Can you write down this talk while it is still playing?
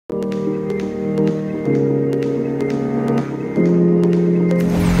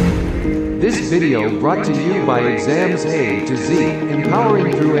This video brought to you by Exams A to Z,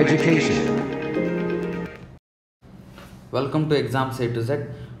 empowering through education. Welcome to Exams A to Z.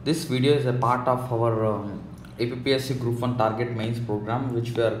 This video is a part of our Appsc Group1 Target Mains program,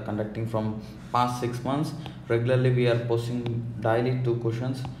 which we are conducting from past 6 months. Regularly, we are posting daily 2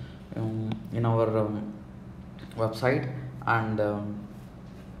 questions in our website, and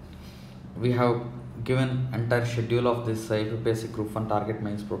we have given entire schedule of this Appsc Group1 Target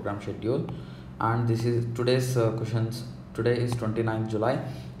Mains program schedule, and this is today's questions. Today is 29th July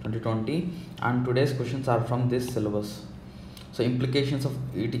 2020, and today's questions are from this syllabus. So implications of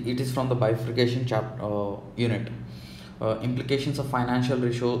it is from the bifurcation unit. Implications of financial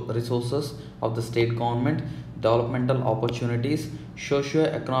resources of the state government, developmental opportunities,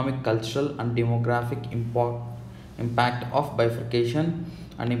 socio-economic, cultural and demographic impact of bifurcation,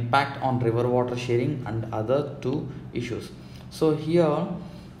 and impact on river water sharing, and other 2 issues. So here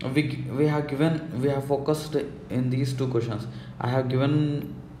we have focused in these 2 questions. I have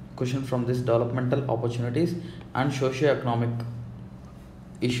given question from this developmental opportunities and socio-economic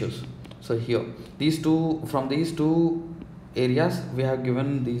issues. So here these two areas we have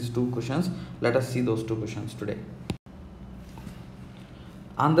given these 2 questions. Let us see those 2 questions today.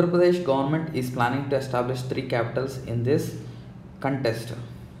 Andhra Pradesh government is planning to establish 3 capitals in this contest.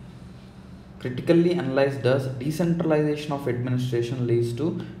 Critically analyze, does decentralization of administration leads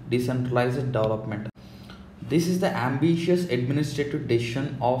to decentralized development? This is the ambitious administrative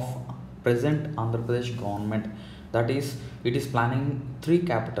decision of present Andhra Pradesh government, that is, it is planning 3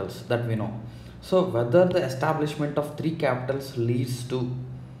 capitals that we know. So whether the establishment of 3 capitals leads to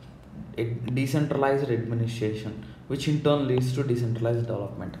a decentralized administration, which in turn leads to decentralized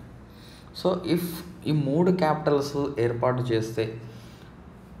development. So if ఈ 3 Capitals ఏర్పాటు చేస్తే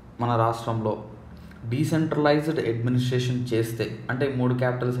మన రాష్ట్రంలో decentralised administration చేస్తే, అంటే 3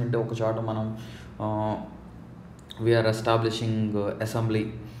 Capitals అంటే ఒక చోట మనం we are establishing assembly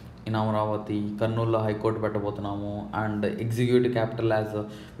in Amaravati, కర్నూలులో high court పెట్టబోతున్నాము, and executive capital as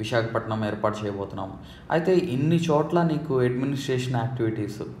Visakhapatnam ఏర్పాటు చేయబోతున్నాము. అయితే ఇన్ని చోట్ల నీకు అడ్మినిస్ట్రేషన్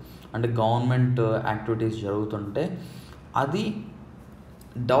యాక్టివిటీస్ అంటే గవర్నమెంట్ యాక్టివిటీస్ జరుగుతుంటే అది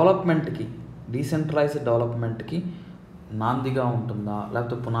డెవలప్మెంట్కి, డీసెంట్రలైజ్డ్ డెవలప్మెంట్కి నాందిగా ఉంటుందా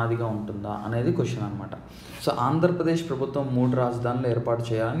లేకపోతే పునాదిగా ఉంటుందా అనేది క్వశ్చన్ అనమాట. సో ఆంధ్రప్రదేశ్ ప్రభుత్వం 3 రాజధానులు ఏర్పాటు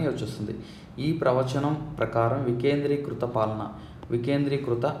చేయాలని యోచిస్తుంది. ఈ ప్రవచనం ప్రకారం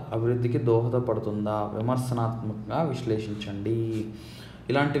వికేంద్రీకృత అభివృద్ధికి దోహదపడుతుందా? విమర్శనాత్మకంగా విశ్లేషించండి.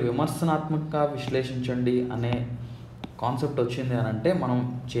 ఇలాంటి విమర్శనాత్మకంగా విశ్లేషించండి అనే కాన్సెప్ట్ వచ్చింది అని అంటే మనం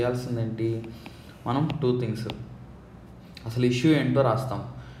చేయాల్సింది ఏంటి? మనం 2 థింగ్స్. అసలు ఇష్యూ ఏంటో రాస్తాం.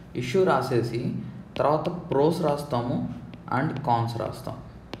 ఇష్యూ రాసేసి తర్వాత ప్రోస్ రాస్తాము అండ్ కాన్స్ రాస్తాం.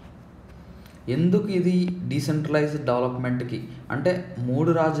 ఎందుకు ఇది డీసెంట్రలైజ్డ్ డెవలప్మెంట్కి అంటే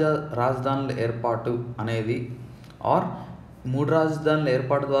 3 రాజధానుల ఏర్పాటు అనేది, ఆర్ 3 రాజధానుల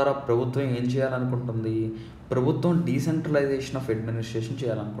ఏర్పాటు ద్వారా ప్రభుత్వం ఏం చేయాలనుకుంటుంది? ప్రభుత్వం డీసెంట్రలైజేషన్ ఆఫ్ అడ్మినిస్ట్రేషన్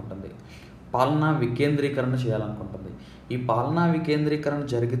చేయాలనుకుంటుంది, పాలనా వికేంద్రీకరణ చేయాలనుకుంటుంది. ఈ పాలనా వికేంద్రీకరణ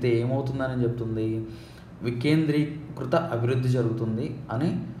జరిగితే ఏమవుతుందని చెప్తుంది? వికేంద్రీకృత అభివృద్ధి జరుగుతుంది అని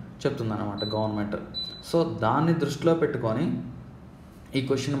చెప్తుంది అన్నమాట గవర్నమెంట్. సో దాన్ని దృష్టిలో పెట్టుకొని ఈ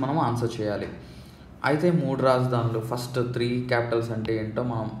క్వశ్చన్ మనం ఆన్సర్ చేయాలి. అయితే 3 రాజధానులు, ఫస్ట్ 3 క్యాపిటల్స్ అంటే ఏంటో,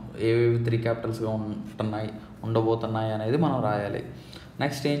 మనం ఏవేవి 3 క్యాపిటల్స్గా ఉండబోతున్నాయి అనేది మనం రాయాలి.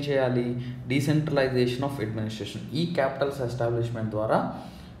 నెక్స్ట్ ఏం చేయాలి? డీసెంట్రలైజేషన్ ఆఫ్ అడ్మినిస్ట్రేషన్, ఈ క్యాపిటల్స్ ఎస్టాబ్లిష్మెంట్ ద్వారా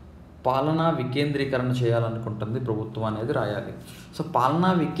పాలనా వికేంద్రీకరణ చేయాలనుకుంటుంది ప్రభుత్వం అనేది రాయాలి. సో పాలనా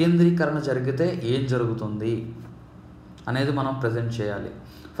వికేంద్రీకరణ జరిగితే ఏం జరుగుతుంది అనేది మనం ప్రజెంట్ చేయాలి.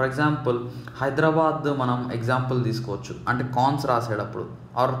 ఫర్ ఎగ్జాంపుల్ హైదరాబాద్ మనం ఎగ్జాంపుల్ తీసుకోవచ్చు, అంటే కాన్స్ రాసేటప్పుడు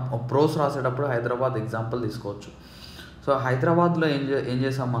ఆర్ ప్రోస్ రాసేటప్పుడు హైదరాబాద్ ఎగ్జాంపుల్ తీసుకోవచ్చు. సో హైదరాబాద్లో ఏం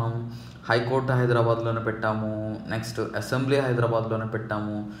చేసాం మనం? హైకోర్టు హైదరాబాద్లోనే పెట్టాము, నెక్స్ట్ అసెంబ్లీ హైదరాబాద్లోనే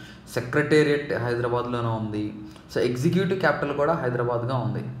పెట్టాము, సెక్రటేరియట్ హైదరాబాద్లోనే ఉంది. సో ఎగ్జిక్యూటివ్ క్యాపిటల్ కూడా హైదరాబాద్గా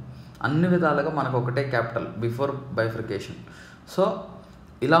ఉంది. అన్ని విధాలుగా మనకు ఒకటే క్యాపిటల్ బిఫోర్ బైఫర్కేషన్. సో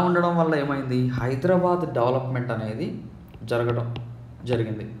ఇలా ఉండడం వల్ల ఏమైంది? హైదరాబాద్ డెవలప్మెంట్ అనేది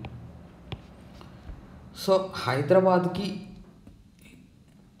జరిగింది. సో హైదరాబాద్కి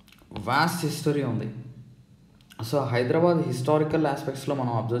వాస్ట్ హిస్టరీ ఉంది. సో హైదరాబాద్ హిస్టారికల్ ఆస్పెక్ట్స్లో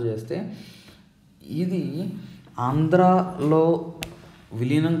మనం అబ్జర్వ్ చేస్తే ఇది ఆంధ్రాలో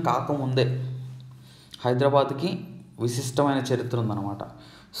విలీనం కాకముందే హైదరాబాద్కి విశిష్టమైన చరిత్ర ఉందన్నమాట.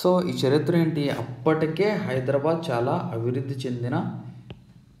 సో ఈ చరిత్ర ఏంటి? అప్పటికే హైదరాబాద్ చాలా అభివృద్ధి చెందిన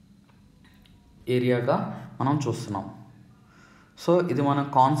ఏరియాగా మనం చూస్తున్నాం. సో ఇది మనం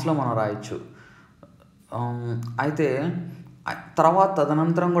కాన్స్లో మనం రాయొచ్చు. అయితే తర్వాత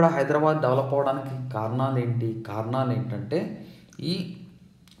తదనంతరం కూడా హైదరాబాద్ డెవలప్ అవ్వడానికి కారణాలు ఏంటంటే ఈ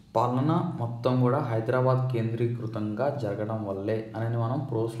పాలన మొత్తం కూడా హైదరాబాద్ కేంద్రీకృతంగా జరగడం వల్లే అనేది మనం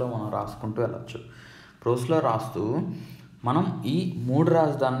ప్రోస్లో రాసుకుంటూ వెళ్ళచ్చు. ప్రోస్లో రాస్తూ మనం ఈ 3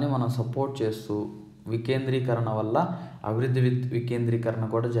 రాజధానిని మనం సపోర్ట్ చేస్తూ వికేంద్రీకరణ వల్ల అభివృద్ధి వికేంద్రీకరణ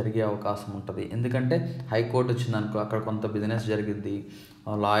కూడా జరిగే అవకాశం ఉంటుంది. ఎందుకంటే హైకోర్టు వచ్చిందనుకో, అక్కడ కొంత బిజినెస్ జరిగిద్ది,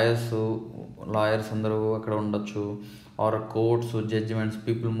 లాయర్స్ అందరూ అక్కడ ఉండొచ్చు, are courts, judgements,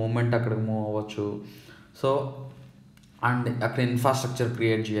 people movement అక్కడికి మూవ్ అవ్వచ్చు. సో అండ్ అక్కడ ఇన్ఫ్రాస్ట్రక్చర్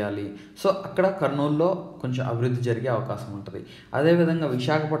క్రియేట్ చేయాలి. సో అక్కడ కర్నూలులో కొంచెం అభివృద్ధి జరిగే అవకాశం ఉంటుంది. అదేవిధంగా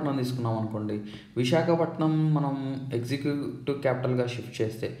విశాఖపట్నం తీసుకున్నాం అనుకోండి, విశాఖపట్నం మనం ఎగ్జిక్యూటివ్ క్యాపిటల్గా షిఫ్ట్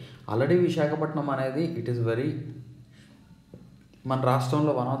చేస్తే, ఆల్రెడీ విశాఖపట్నం అనేది ఇట్ ఈస్ వెరీ మన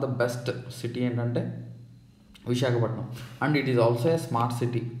రాష్ట్రంలో one of the best city ఏంటంటే Visakhapatnam, and it is also a smart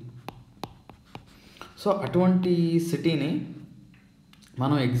city. So అటువంటి సిటీని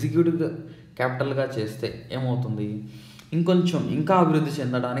మనం ఎగ్జిక్యూటివ్ క్యాపిటల్గా చేస్తే ఏమవుతుంది, ఇంకా అభివృద్ధి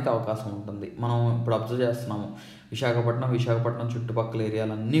చెందడానికి అవకాశం ఉంటుంది. మనం ఇప్పుడు అబ్జర్వ్ చేస్తున్నాము, విశాఖపట్నం చుట్టుపక్కల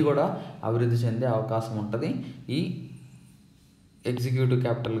ఏరియాలన్నీ కూడా అభివృద్ధి చెందే అవకాశం ఉంటుంది ఈ ఎగ్జిక్యూటివ్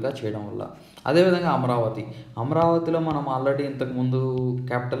క్యాపిటల్గా చేయడం వల్ల. అదేవిధంగా అమరావతిలో మనం ఆల్రెడీ ఇంతకుముందు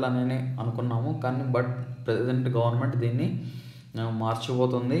క్యాపిటల్ అనే అనుకున్నాము, కానీ బట్ ప్రెజెంట్ గవర్నమెంట్ దీన్ని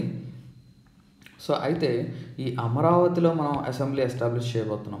మార్చిపోతుంది. సో అయితే ఈ అమరావతిలో మనం అసెంబ్లీ ఎస్టాబ్లిష్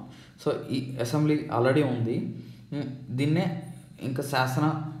చేయబోతున్నాం. సో ఈ అసెంబ్లీ ఆల్రెడీ ఉంది, దీన్నే ఇంకా శాసన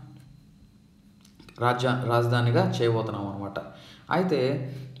రాజధానిగా చేయబోతున్నాం అనమాట. అయితే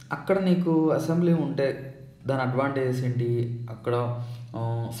అక్కడ నీకు అసెంబ్లీ ఉంటే దాని అడ్వాంటేజెస్ ఏంటి, అక్కడ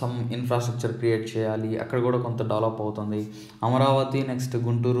సమ్ ఇన్ఫ్రాస్ట్రక్చర్ క్రియేట్ చేయాలి, అక్కడ కూడా కొంత డెవలప్ అవుతుంది. అమరావతి నెక్స్ట్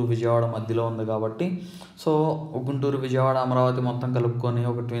గుంటూరు, విజయవాడ మధ్యలో ఉంది కాబట్టి, సో గుంటూరు, విజయవాడ, అమరావతి మొత్తం కలుపుకొని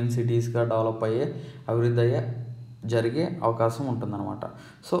ఒక ట్విన్ సిటీస్గా డెవలప్ అభివృద్ధి జరిగే అవకాశం ఉంటుందన్నమాట.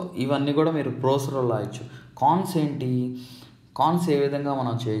 సో ఇవన్నీ కూడా మీరు ప్రోస్లో రాయొచ్చు. కాన్స్ ఏంటి, కాన్స్ ఏ విధంగా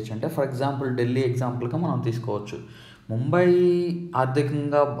మనం చేయొచ్చు అంటే, ఫర్ ఎగ్జాంపుల్ ఢిల్లీ ఎగ్జాంపుల్గా మనం తీసుకోవచ్చు. ముంబై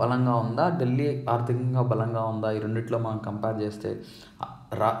ఆర్థికంగా బలంగా ఉందా, ఢిల్లీ ఆర్థికంగా బలంగా ఉందా, ఈ రెండిట్లో మనం కంపేర్ చేస్తే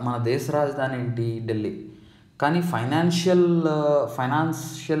మన దేశ రాజధాని ఏంటి, ఢిల్లీ. కానీ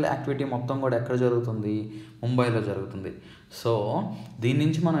ఫైనాన్షియల్ యాక్టివిటీ మొత్తం కూడా ఎక్కడ జరుగుతుంది, ముంబైలో జరుగుతుంది. సో దీని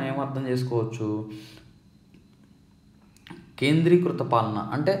నుంచి మనం ఏమర్థం చేసుకోవచ్చు, కేంద్రీకృత పాలన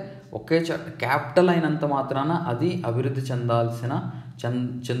అంటే ఒకే క్యాపిటల్ అయినంత మాత్రాన అది అభివృద్ధి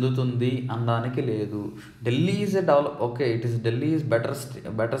చెందుతుంది అనడానికి లేదు. Delhi is Delhi is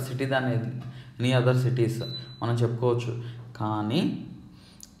better city than any other cities మనం చెప్పుకోవచ్చు. కానీ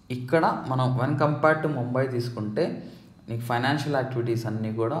ఇక్కడ మనం వెన్ కంపేర్ టు ముంబై తీసుకుంటే నీకు ఫైనాన్షియల్ యాక్టివిటీస్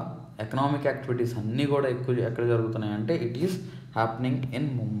అన్నీ కూడా, ఎకనామిక్ యాక్టివిటీస్ అన్నీ కూడా ఎక్కడ జరుగుతున్నాయి అంటే it is happening in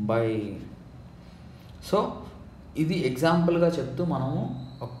Mumbai. So ఇది ఎగ్జాంపుల్గా చెప్తూ మనము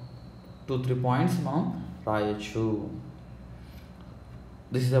 2-3 పాయింట్స్ మనం రాయొచ్చు.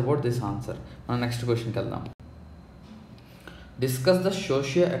 This is about this answer. మనం నెక్స్ట్ క్వశ్చన్కి వెళ్దాం. Discuss the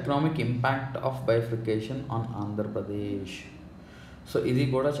socio economic impact of bifurcation on Andhra Pradesh. So ఇది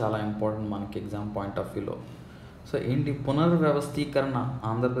కూడా చాలా ఇంపార్టెంట్ మనకి ఎగ్జామ్ పాయింట్ ఆఫ్ వ్యూలో. సో ఏంటి, పునర్వ్యవస్థీకరణ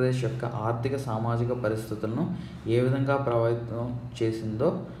ఆంధ్రప్రదేశ్ యొక్క ఆర్థిక సామాజిక పరిస్థితులను ఏ విధంగా ప్రభావితం చేసిందో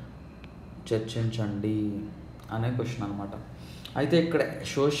చర్చించండి అనే క్వశ్చన్ అనమాట. అయితే ఇక్కడ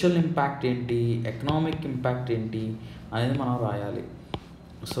సోషల్ ఇంపాక్ట్ ఏంటి, ఎకనామిక్ ఇంపాక్ట్ ఏంటి అనేది మనం రాయాలి.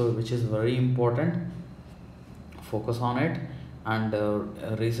 So which is very important, focus on it and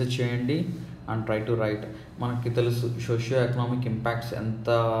research చేయండి అండ్ ట్రై టు రైట్. మనకి తెలుసు సోషియో ఎకనామిక్ ఇంపాక్ట్స్ ఎంత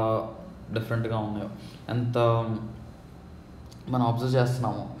డిఫరెంట్గా ఉన్నాయో, ఎంత మనం అబ్జర్వ్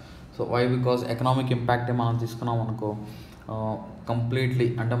చేస్తున్నాము. సో వై, బికాజ్ ఎకనామిక్ ఇంపాక్టే మనం తీసుకున్నాం అనుకో, కంప్లీట్లీ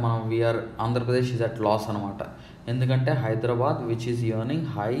అంటే మనం ఆంధ్రప్రదేశ్ ఈజ్ అట్ లాస్ అనమాట. ఎందుకంటే Hyderabad which is earning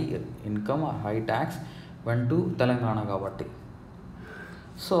high income, high tax went to Telangana కాబట్టి.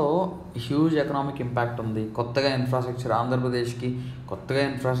 సో హ్యూజ్ ఎకనామిక్ ఇంపాక్ట్ ఉంది. కొత్తగా ఇన్ఫ్రాస్ట్రక్చర్, ఆంధ్రప్రదేశ్కి కొత్తగా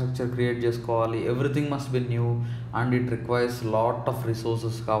ఇన్ఫ్రాస్ట్రక్చర్ క్రియేట్ చేసుకోవాలి. Everything must be new and it requires lot of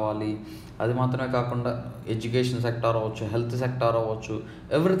resources కావాలి. అది మాత్రమే కాకుండా ఎడ్యుకేషన్ సెక్టార్ అవ్వచ్చు, హెల్త్ సెక్టార్ అవ్వచ్చు,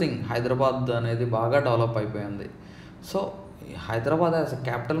 ఎవ్రీథింగ్ హైదరాబాద్ అనేది బాగా డెవలప్ అయిపోయింది. So Hyderabad as a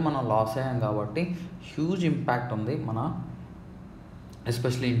capital మనం లాస్ అయ్యాం కాబట్టి హ్యూజ్ ఇంపాక్ట్ ఉంది మన,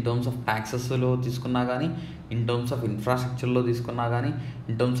 ఎస్పెషలీ ఇన్ టర్మ్స్ ఆఫ్ ట్యాక్సెస్లో తీసుకున్నా కానీ, ఇన్ టర్మ్స్ ఆఫ్ ఇన్ఫ్రాస్ట్రక్చర్లో తీసుకున్నా కానీ,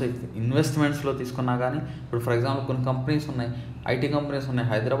 ఇన్ టర్మ్స్ ఆఫ్ ఇన్వెస్ట్మెంట్స్లో తీసుకున్నా కానీ. ఇప్పుడు ఫర్ ఎగ్జాంపుల్ కొన్ని కంపెనీస్ ఉన్నాయి, ఐటీ కంపెనీస్ ఉన్నాయి,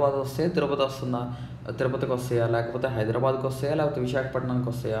 హైదరాబాద్ వస్తే తిరుపతి వస్తుందా, తిరుపతికి వస్తాయా, లేకపోతే హైదరాబాద్కి వస్తాయా, లేకపోతే విశాఖపట్నానికి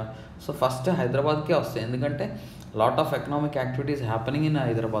వస్తాయా? సో ఫస్ట్ హైదరాబాద్కే వస్తాయి, ఎందుకంటే lot of economic activities happening in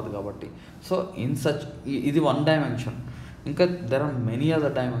Hyderabad కాబట్టి. సో ఇది వన్ డైమెన్షన్. ఇంకా there are many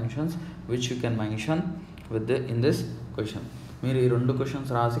other dimensions which you can mention in this question. మీరు ఈ 2 క్వశ్చన్స్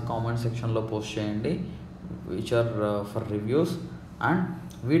రాసి కామెంట్ సెక్షన్లో పోస్ట్ చేయండి, which are for reviews. And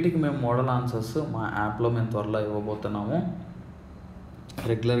వీటికి మేము మోడల్ ఆన్సర్స్ మా యాప్లో మేము త్వరలో ఇవ్వబోతున్నాము.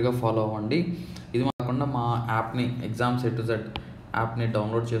 రెగ్యులర్గా ఫాలో అవ్వండి. ఇది కాకుండా మా యాప్ని Examsatoz యాప్ని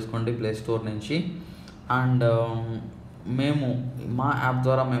డౌన్లోడ్ చేసుకోండి ప్లే స్టోర్ నుంచి. అండ్ మేము మా యాప్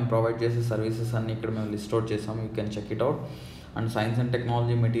ద్వారా మేము ప్రొవైడ్ చేసే సర్వీసెస్ అన్నీ ఇక్కడ మేము లిస్ట్ అవుట్ చేసాము. You can check it out. And science and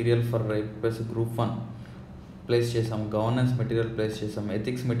technology material for Appsc Group1 place చేసాం, గవర్నెన్స్ మెటీరియల్ ప్లేస్ చేసాం,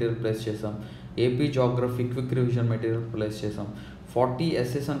 ఎథిక్స్ మెటీరియల్ ప్లేస్ చేసాం, AP geography quick revision material place చేసాం, 40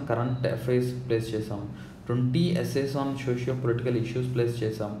 essays on current affairs place చేసాం, 20 essays on socio political issues place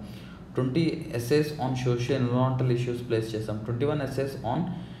చేసాం, 20 essays on socio environmental issues place చేసాం, 21 essays on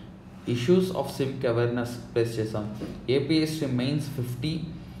issues of civic awareness place చేసాం, AP history mains 50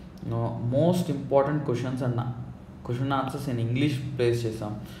 most important questions and question answers in English place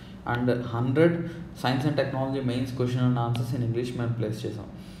చేసాం. And 100 science and technology mains question and answers in English మేము place చేసాం.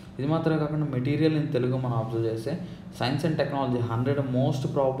 ఇది మాత్రమే కాకుండా material in Telugu మనం observe చేస్తే science and technology 100 most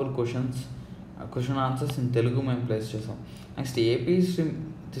probable question answers in Telugu మేము place చేసాం. నెక్స్ట్ ఏపీ హిస్టరీ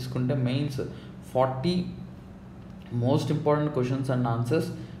తీసుకుంటే mains 40 most important questions and answers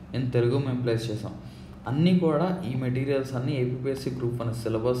in Telugu మేము ప్లేస్ చేసాం. అన్నీ కూడా ఈ మెటీరియల్స్ అన్నీ APPSC Group1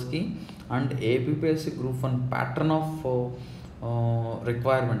 సిలబస్కి and APPSC Group1 pattern of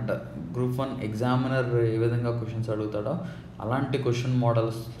requirement, Group1 examiner ఏ విధంగా క్వశ్చన్స్ అడుగుతాడో అలాంటి క్వశ్చన్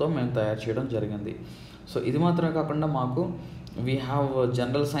మోడల్స్తో మేము తయారు చేయడం జరిగింది. సో ఇది మాత్రమే కాకుండా మాకు we have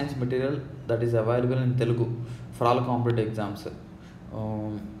general science material that is available in Telugu for all competitive exams,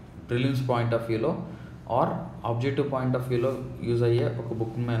 prelims point of వ్యూలో ఆర్ ఆబ్జెక్టివ్ పాయింట్ ఆఫ్ వ్యూలో యూజ్ అయ్యే ఒక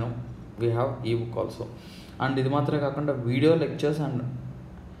బుక్ మేము వీ హ్యావ్ ఈ బుక్ ఆల్సో. అండ్ ఇది మాత్రమే కాకుండా video lectures and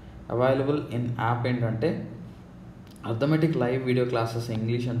available in app ఏంటంటే arithmetic live video classes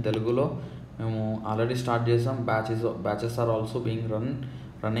English and తెలుగులో మేము ఆల్రెడీ స్టార్ట్ చేసాం. Batches are also being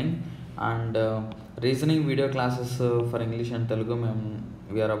running. And reasoning video classes for English and Telugu మేము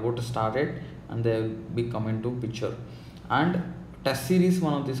we are about to start it and they be coming to picture. And test series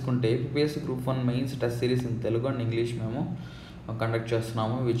మనం తీసుకుంటే APPSC Group1 mains test series in Telugu and English మేము conduct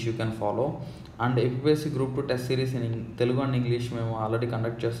చేస్తున్నాము, which you can follow. And APPSC Group2 test series in Telugu and English మేము already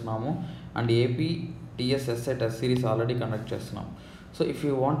conduct చేస్తున్నాము. And TSSA test series already conduct చేస్తున్నాం. So if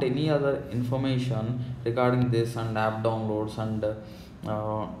you want any other information regarding this and app downloads and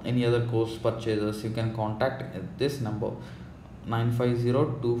any other course purchases, you can contact this number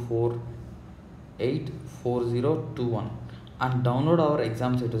 9502484021 and download our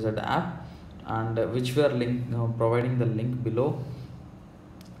Examsatoz app, and which we are providing the link below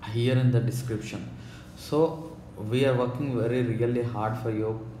here in the description. So we are working really hard for you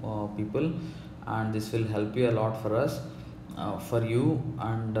people, and this will help you a lot for us, for you.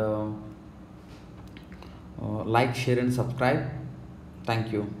 And like, share and subscribe. Thank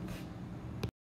you.